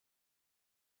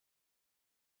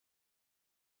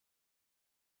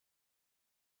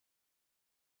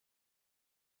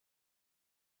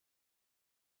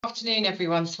afternoon,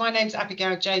 everyone. So my name's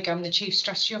Abigail Jago. I'm the Chief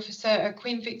Strategy Officer at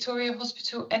Queen Victoria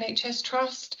Hospital NHS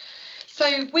Trust. So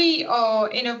we are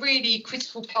in a really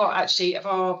critical part, actually, of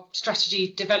our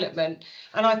strategy development.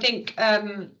 And I think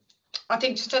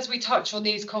just as we touch on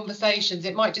these conversations,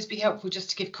 it might just be helpful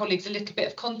just to give colleagues a little bit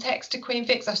of context to Queen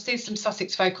Vics. I see some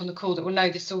Sussex folk on the call that will know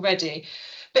this already.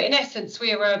 But in essence,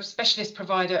 we are a specialist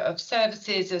provider of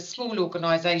services, a small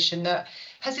organisation that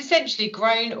has essentially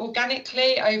grown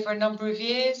organically over a number of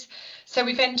years. So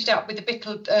we've ended up with a bit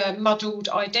of muddled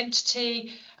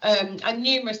identity and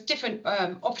numerous different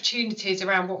opportunities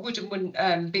around what would and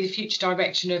wouldn't be the future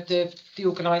direction of the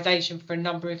organisation for a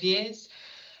number of years.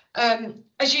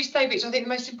 As you say, Rich, I think the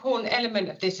most important element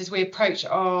of this as we approach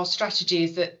our strategy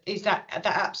is that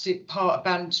absolute part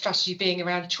about strategy being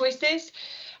around choices.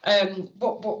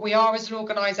 What we are as an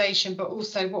organisation, but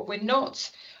also what we're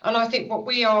not. And I think what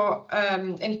we are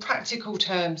in practical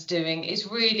terms doing is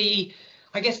really,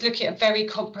 I guess, looking at a very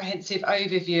comprehensive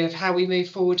overview of how we move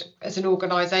forward as an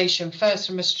organisation, first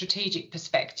from a strategic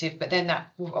perspective, but then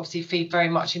that will obviously feed very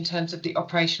much in terms of the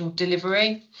operational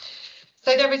delivery.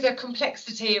 So there is a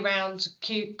complexity around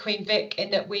Queen Vic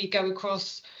in that we go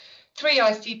across 3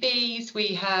 ICBs,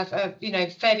 we have a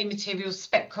fairly material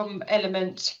spectrum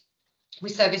element. We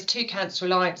service 2 cancer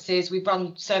alliances. We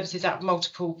run services out of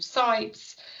multiple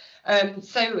sites.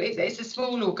 So it's a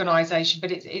small organisation,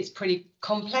 but it's pretty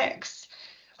complex.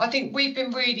 I think we've been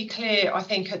really clear, I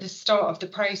think, at the start of the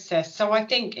process. So I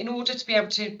think in order to be able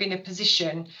to be in a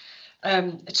position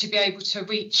to be able to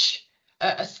reach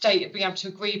a state of being able to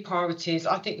agree priorities,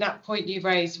 I think that point you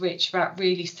raised, Rich, about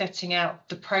really setting out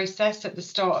the process at the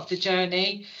start of the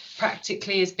journey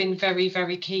practically has been very,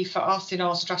 very key for us in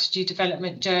our strategy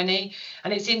development journey.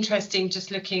 And it's interesting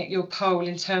just looking at your poll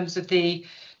in terms of the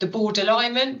board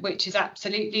alignment, which is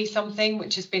absolutely something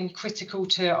which has been critical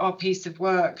to our piece of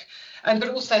work, but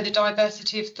also the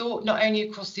diversity of thought, not only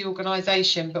across the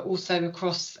organisation, but also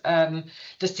across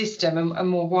the system and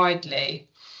more widely.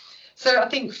 So I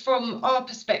think from our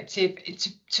perspective,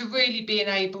 to really be in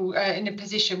a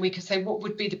position we can say what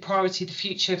would be the priority of the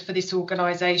future for this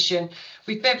organisation.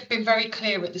 We've been very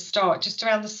clear at the start just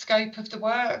around the scope of the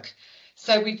work.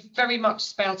 So we've very much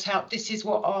spelt out this is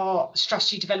what our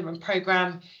strategy development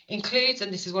programme includes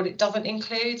and this is what it doesn't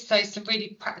include. So some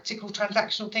really practical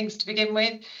transactional things to begin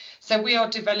with. So we are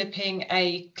developing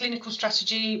a clinical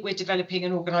strategy. We're developing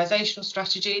an organisational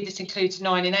strategy. This includes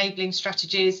 9 enabling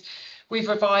strategies. We've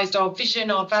revised our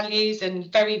vision, our values, and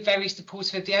very, very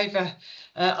supportive of the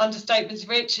understatements,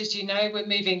 Rich. As you know, we're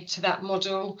moving to that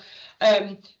model,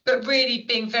 but really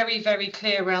being very, very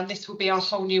clear around this will be our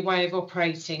whole new way of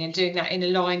operating and doing that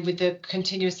in line with the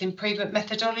continuous improvement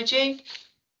methodology.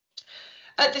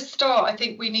 At the start, I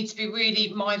think we need to be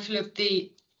really mindful of the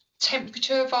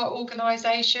temperature of our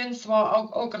organisation. So our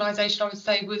organisation, I would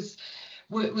say, was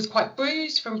quite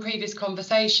bruised from previous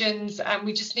conversations, and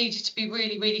we just needed to be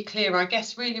really, really clear, I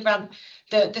guess, really around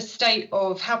the state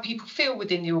of how people feel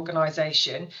within the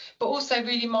organisation, but also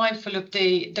really mindful of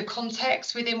the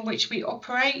context within which we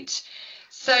operate.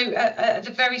 So at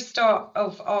the very start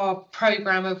of our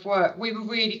programme of work, we were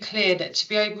really clear that to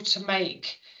be able to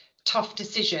make tough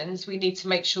decisions, we need to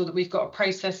make sure that we've got a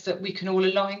process that we can all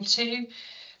align to.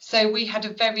 So we had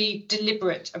a very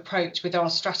deliberate approach with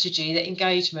our strategy that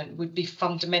engagement would be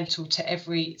fundamental to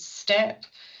every step.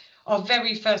 Our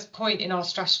very first point in our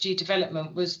strategy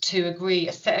development was to agree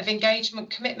a set of engagement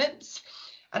commitments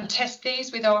and test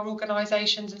these with our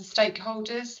organisations and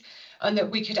stakeholders, and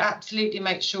that we could absolutely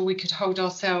make sure we could hold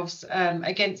ourselves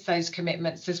against those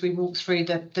commitments as we walk through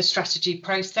the strategy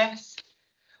process.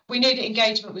 We knew that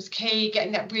engagement was key,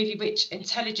 getting that really rich,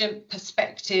 intelligent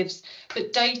perspectives,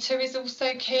 but data is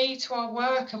also key to our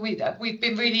work, and we've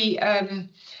been really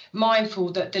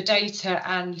mindful that the data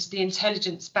and the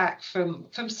intelligence back from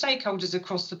stakeholders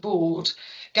across the board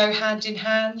go hand in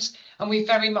hand, and we've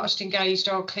very much engaged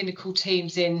our clinical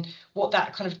teams in what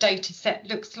that kind of data set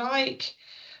looks like.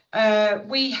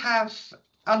 We have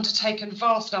undertaken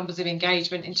vast numbers of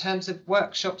engagement in terms of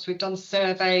workshops. We've done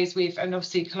surveys, and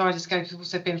obviously Kaleidoscope has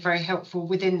also been very helpful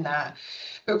within that,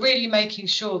 but really making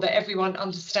sure that everyone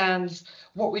understands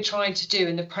what we're trying to do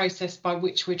and the process by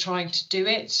which we're trying to do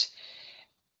it.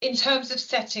 In terms of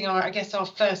setting our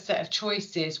first set of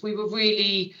choices, we were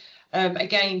really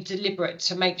again deliberate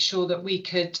to make sure that we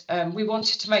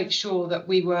wanted to make sure that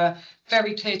we were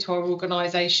very clear to our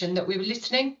organisation that we were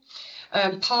listening.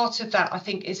 Part of that, I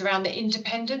think, is around the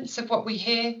independence of what we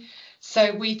hear.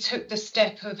 So we took the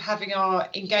step of having our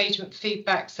engagement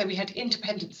feedback. So we had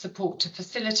independent support to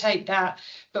facilitate that,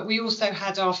 but we also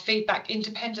had our feedback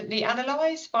independently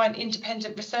analysed by an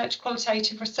independent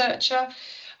qualitative researcher.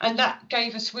 And that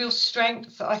gave us real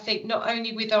strength, I think, not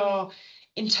only with our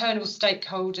internal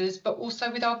stakeholders, but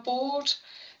also with our board.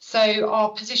 So our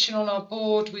position on our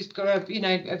board, we've got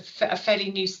a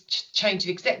fairly new change of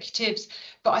executives,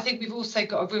 but I think we've also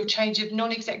got a real change of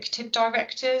non-executive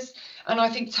directors. And I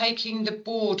think taking the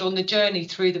board on the journey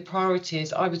through the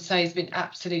priorities, I would say, has been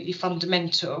absolutely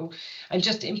fundamental. And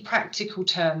just in practical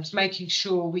terms, making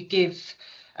sure we give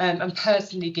and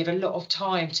personally give a lot of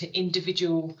time to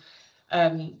individual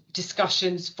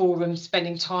discussions, forums,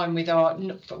 spending time with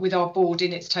our board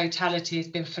in its totality has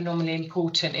been phenomenally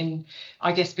important in,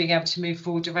 I guess, being able to move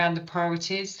forward around the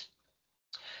priorities.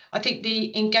 I think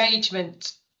the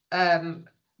engagement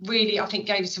really, I think,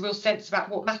 gave us a real sense about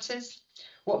what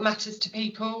matters to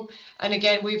people. And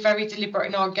again, we're very deliberate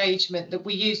in our engagement that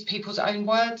we use people's own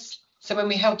words. So when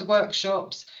we held the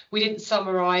workshops, we didn't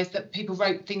summarise, that people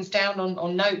wrote things down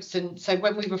on notes. And so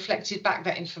when we reflected back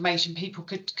that information, people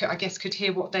could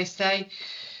hear what they say.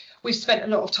 We've spent a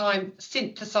lot of time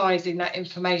synthesising that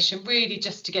information, really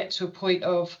just to get to a point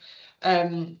of,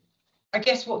 I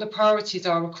guess, what the priorities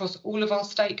are across all of our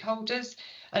stakeholders.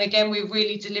 And again, we're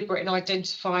really deliberate in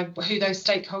identifying who those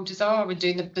stakeholders are and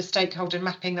doing the stakeholder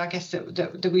mapping, I guess,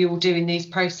 that we all do in these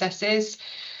processes.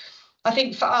 I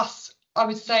think for us, I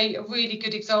would say a really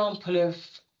good example of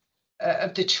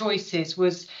the choices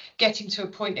was getting to a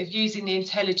point of using the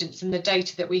intelligence and the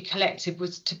data that we collected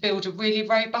was to build a really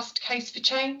robust case for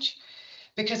change,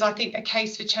 because I think a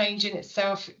case for change in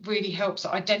itself really helps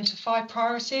identify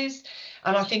priorities,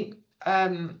 and I think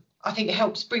it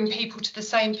helps bring people to the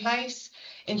same place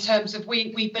in terms of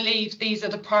we believe these are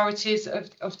the priorities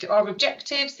of our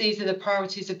objectives, these are the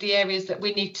priorities of the areas that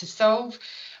we need to solve.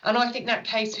 And I think that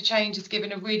case for change has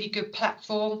given a really good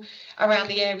platform around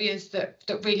the areas that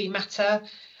really matter.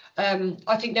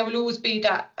 I think there will always be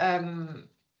that,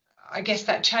 I guess,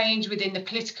 that change within the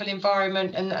political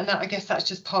environment, and that, I guess, that's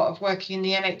just part of working in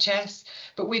the NHS.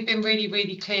 But we've been really,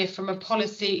 really clear from a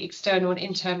policy, external and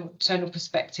internal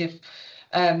perspective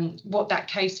what that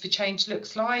case for change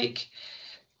looks like.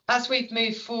 As we've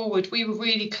moved forward, we were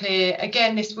really clear,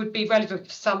 again, this would be relevant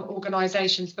for some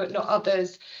organisations, but not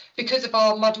others. Because of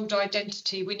our muddled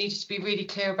identity, we needed to be really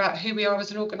clear about who we are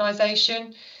as an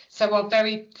organisation. So our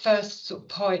very first sort of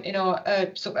point in our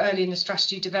sort of early in the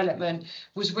strategy development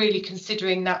was really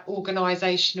considering that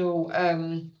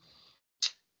organisational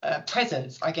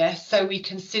presence, I guess. So we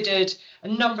considered a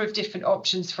number of different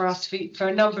options for us for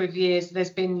a number of years. There's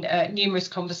been numerous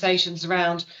conversations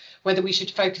around whether we should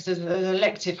focus as an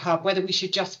elective hub, whether we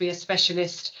should just be a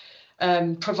specialist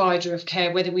provider of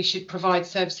care, whether we should provide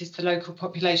services to the local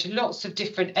population. Lots of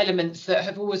different elements that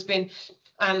have always been,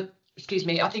 I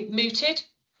think, mooted.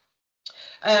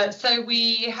 So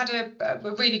we had a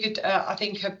really good, I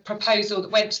think, a proposal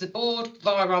that went to the board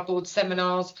via our board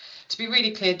seminars to be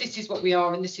really clear, this is what we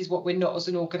are and this is what we're not as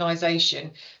an organisation.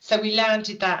 So we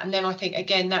landed that, and then I think,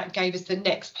 again, that gave us the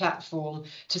next platform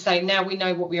to say, now we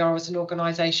know what we are as an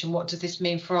organisation, what does this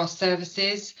mean for our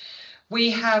services? We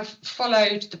have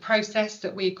followed the process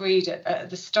that we agreed at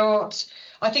the start.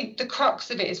 I think the crux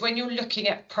of it is when you're looking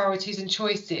at priorities and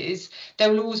choices,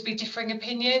 there will always be differing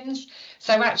opinions.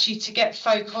 So actually, to get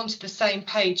folk onto the same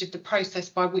page of the process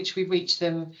by which we reach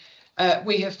them,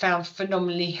 we have found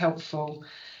phenomenally helpful.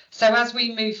 So as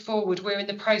we move forward, we're in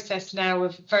the process now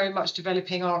of very much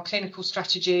developing our clinical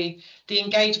strategy. The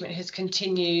engagement has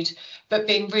continued, but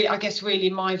being really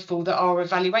mindful that our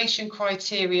evaluation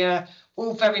criteria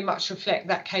all very much reflect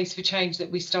that case for change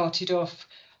that we started off,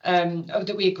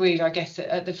 that we agreed, I guess,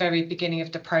 at the very beginning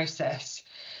of the process.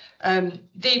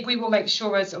 We will make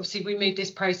sure, as obviously we move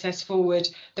this process forward,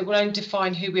 that we'll only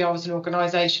define who we are as an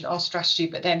organisation, our strategy,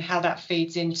 but then how that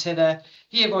feeds into the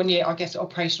year-on-year, I guess,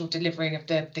 operational delivering of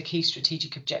the key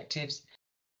strategic objectives.